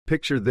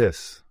Picture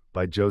This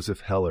by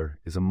Joseph Heller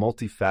is a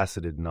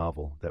multifaceted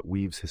novel that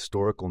weaves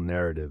historical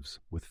narratives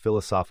with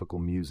philosophical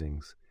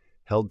musings,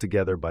 held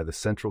together by the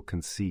central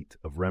conceit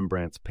of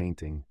Rembrandt's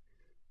painting,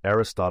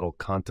 Aristotle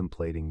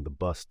contemplating the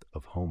bust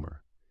of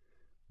Homer.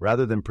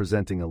 Rather than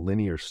presenting a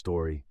linear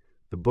story,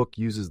 the book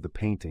uses the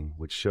painting,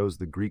 which shows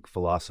the Greek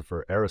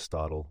philosopher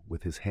Aristotle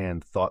with his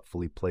hand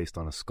thoughtfully placed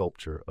on a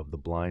sculpture of the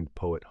blind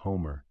poet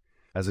Homer,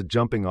 as a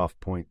jumping-off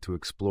point to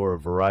explore a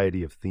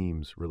variety of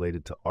themes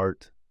related to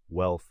art,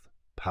 wealth,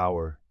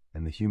 power,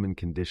 and the human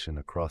condition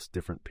across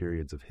different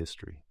periods of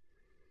history.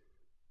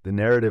 The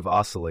narrative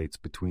oscillates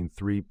between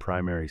three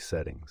primary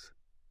settings.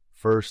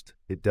 First,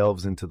 it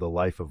delves into the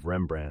life of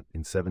Rembrandt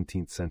in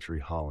 17th century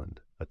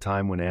Holland, a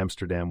time when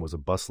Amsterdam was a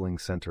bustling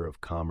center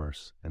of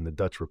commerce and the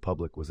Dutch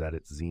Republic was at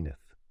its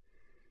zenith.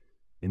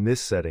 In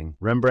this setting,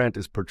 Rembrandt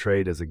is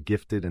portrayed as a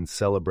gifted and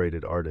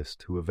celebrated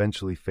artist who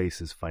eventually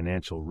faces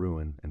financial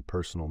ruin and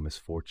personal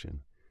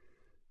misfortune.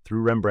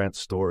 Through Rembrandt's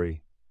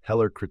story,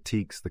 Heller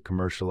critiques the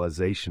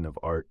commercialization of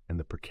art and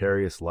the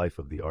precarious life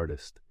of the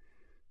artist,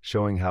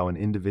 showing how an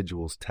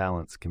individual's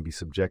talents can be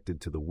subjected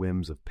to the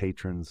whims of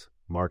patrons,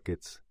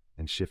 markets,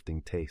 and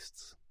shifting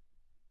tastes.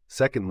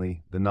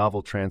 Secondly, the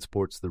novel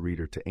transports the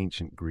reader to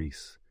ancient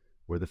Greece,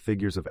 where the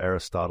figures of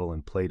Aristotle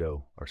and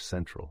Plato are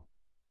central.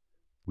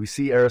 We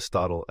see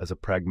Aristotle as a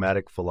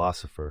pragmatic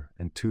philosopher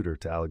and tutor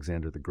to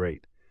Alexander the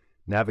Great,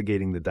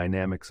 navigating the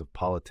dynamics of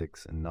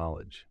politics and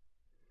knowledge.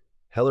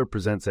 Heller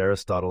presents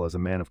Aristotle as a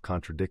man of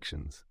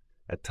contradictions,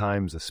 at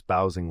times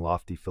espousing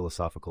lofty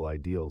philosophical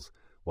ideals,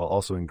 while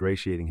also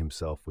ingratiating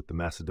himself with the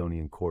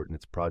Macedonian court in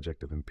its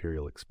project of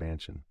imperial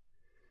expansion.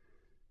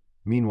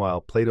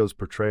 Meanwhile, Plato's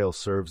portrayal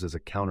serves as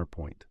a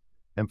counterpoint,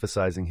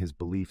 emphasizing his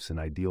beliefs in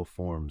ideal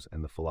forms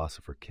and the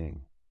philosopher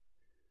king.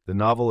 The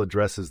novel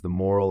addresses the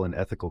moral and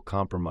ethical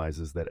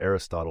compromises that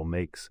Aristotle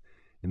makes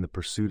in the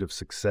pursuit of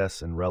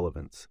success and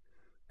relevance,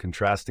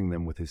 contrasting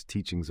them with his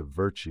teachings of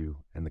virtue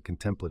and the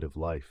contemplative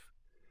life.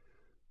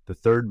 The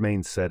third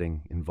main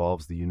setting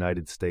involves the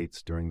United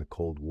States during the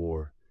Cold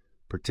War,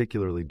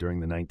 particularly during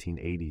the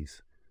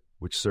 1980s,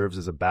 which serves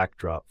as a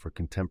backdrop for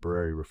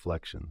contemporary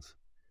reflections.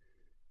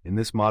 In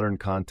this modern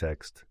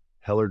context,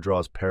 Heller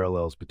draws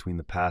parallels between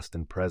the past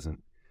and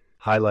present,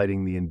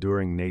 highlighting the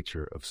enduring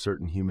nature of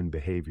certain human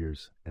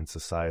behaviors and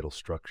societal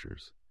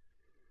structures.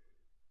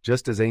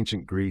 Just as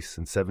ancient Greece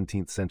and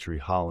 17th century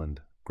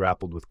Holland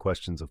grappled with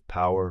questions of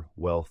power,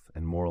 wealth,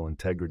 and moral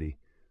integrity,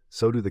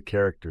 so do the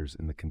characters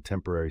in the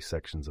contemporary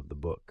sections of the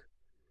book.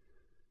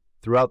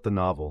 Throughout the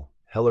novel,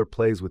 Heller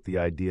plays with the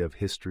idea of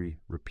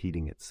history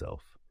repeating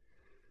itself.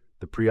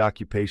 The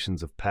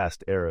preoccupations of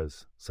past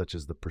eras, such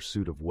as the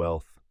pursuit of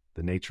wealth,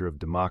 the nature of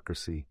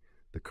democracy,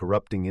 the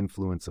corrupting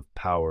influence of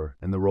power,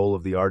 and the role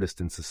of the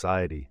artist in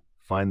society,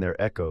 find their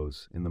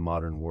echoes in the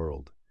modern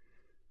world.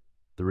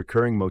 The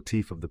recurring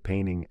motif of the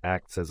painting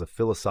acts as a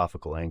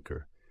philosophical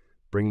anchor,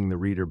 bringing the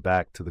reader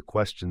back to the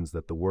questions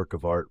that the work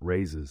of art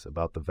raises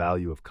about the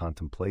value of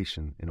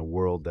contemplation in a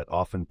world that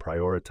often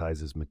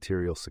prioritizes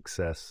material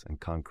success and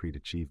concrete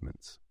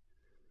achievements.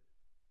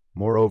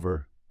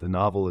 Moreover, the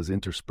novel is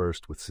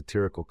interspersed with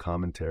satirical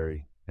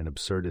commentary and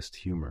absurdist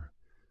humor,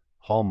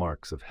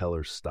 hallmarks of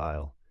Heller's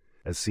style,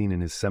 as seen in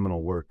his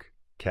seminal work,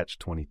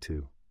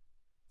 Catch-22.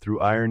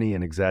 Through irony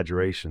and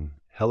exaggeration,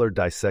 Heller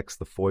dissects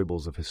the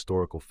foibles of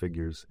historical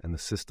figures and the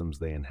systems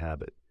they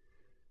inhabit.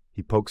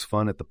 He pokes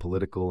fun at the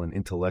political and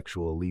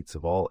intellectual elites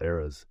of all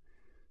eras,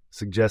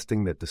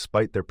 suggesting that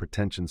despite their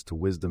pretensions to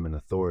wisdom and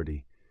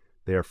authority,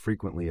 they are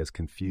frequently as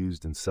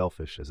confused and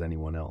selfish as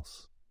anyone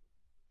else.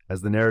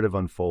 As the narrative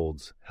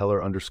unfolds,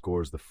 Heller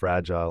underscores the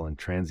fragile and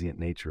transient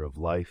nature of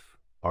life,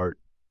 art,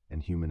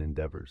 and human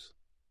endeavors.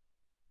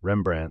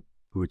 Rembrandt,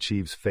 who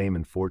achieves fame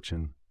and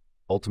fortune,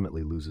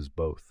 ultimately loses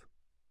both.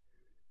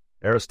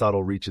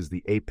 Aristotle reaches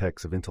the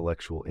apex of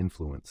intellectual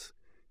influence,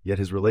 yet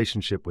his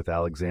relationship with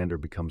Alexander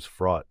becomes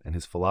fraught and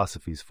his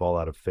philosophies fall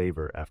out of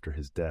favor after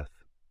his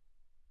death.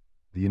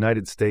 The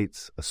United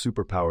States, a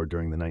superpower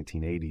during the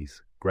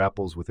 1980s,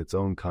 grapples with its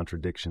own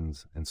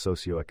contradictions and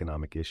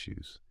socioeconomic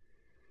issues.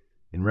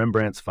 In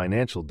Rembrandt's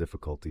financial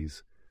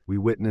difficulties, we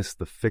witness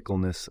the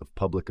fickleness of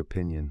public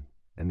opinion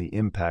and the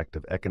impact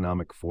of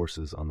economic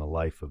forces on the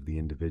life of the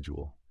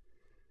individual.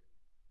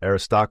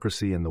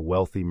 Aristocracy and the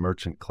wealthy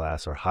merchant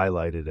class are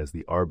highlighted as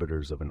the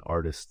arbiters of an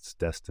artist's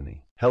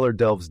destiny. Heller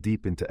delves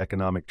deep into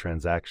economic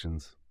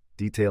transactions,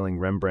 detailing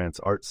Rembrandt's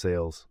art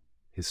sales,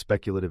 his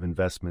speculative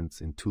investments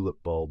in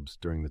tulip bulbs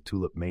during the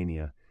tulip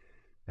mania,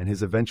 and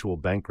his eventual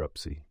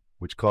bankruptcy,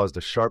 which caused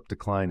a sharp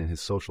decline in his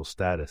social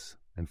status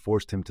and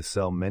forced him to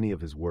sell many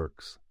of his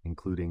works,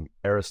 including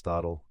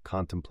Aristotle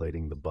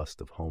contemplating the bust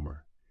of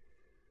Homer.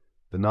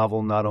 The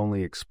novel not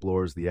only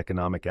explores the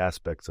economic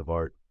aspects of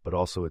art, but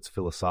also its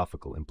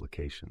philosophical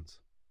implications.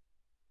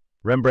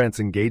 Rembrandt's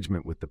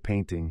engagement with the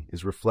painting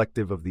is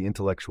reflective of the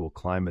intellectual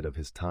climate of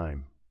his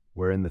time,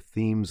 wherein the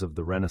themes of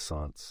the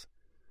Renaissance,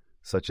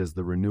 such as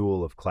the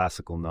renewal of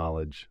classical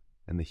knowledge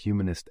and the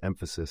humanist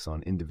emphasis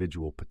on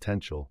individual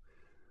potential,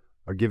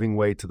 are giving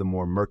way to the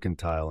more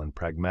mercantile and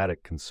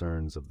pragmatic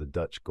concerns of the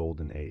Dutch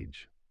Golden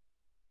Age.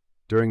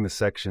 During the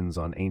sections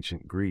on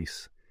ancient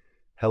Greece,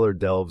 Heller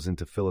delves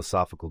into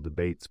philosophical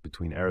debates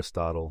between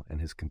Aristotle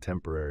and his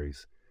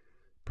contemporaries,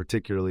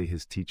 particularly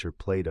his teacher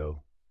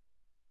Plato,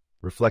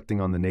 reflecting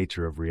on the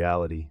nature of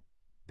reality,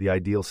 the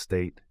ideal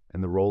state,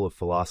 and the role of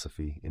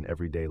philosophy in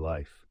everyday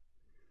life.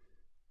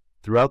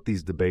 Throughout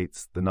these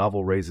debates, the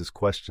novel raises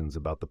questions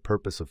about the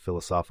purpose of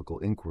philosophical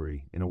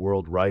inquiry in a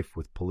world rife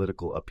with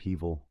political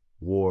upheaval,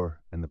 war,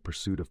 and the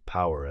pursuit of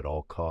power at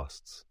all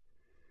costs.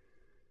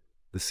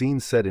 The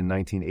scenes set in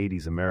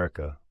 1980s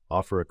America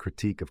offer a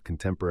critique of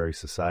contemporary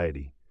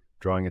society,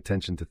 drawing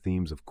attention to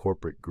themes of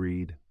corporate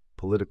greed,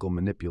 political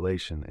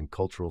manipulation, and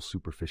cultural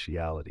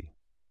superficiality.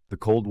 The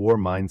Cold War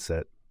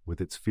mindset,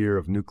 with its fear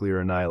of nuclear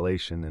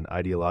annihilation and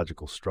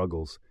ideological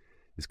struggles,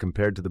 is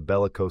compared to the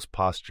bellicose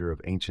posture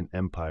of ancient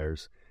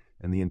empires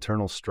and the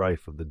internal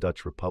strife of the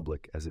Dutch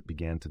Republic as it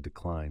began to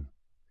decline.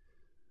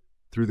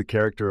 Through the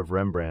character of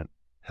Rembrandt,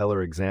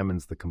 Heller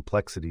examines the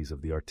complexities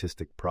of the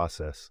artistic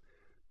process,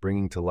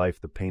 bringing to life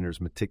the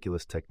painter's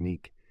meticulous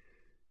technique,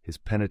 his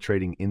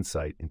penetrating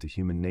insight into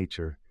human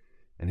nature,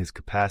 and his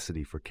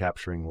capacity for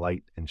capturing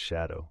light and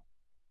shadow.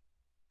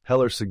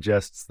 Heller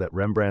suggests that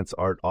Rembrandt's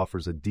art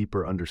offers a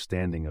deeper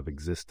understanding of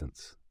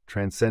existence,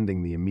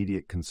 transcending the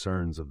immediate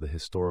concerns of the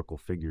historical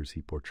figures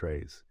he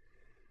portrays.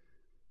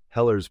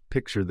 Heller's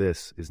Picture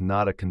This is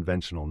not a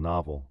conventional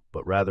novel,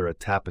 but rather a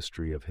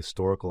tapestry of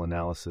historical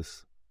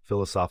analysis,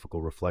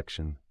 philosophical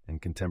reflection,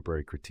 and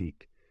contemporary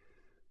critique.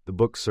 The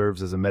book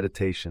serves as a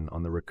meditation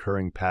on the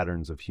recurring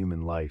patterns of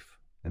human life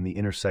and the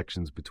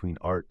intersections between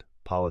art,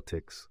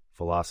 politics,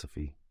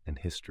 philosophy, and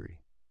history.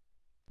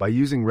 By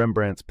using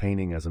Rembrandt's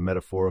painting as a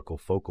metaphorical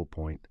focal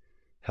point,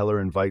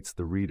 Heller invites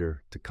the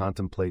reader to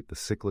contemplate the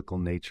cyclical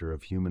nature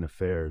of human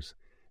affairs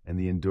and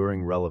the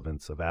enduring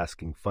relevance of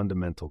asking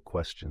fundamental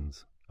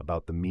questions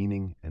about the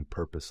meaning and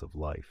purpose of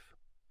life.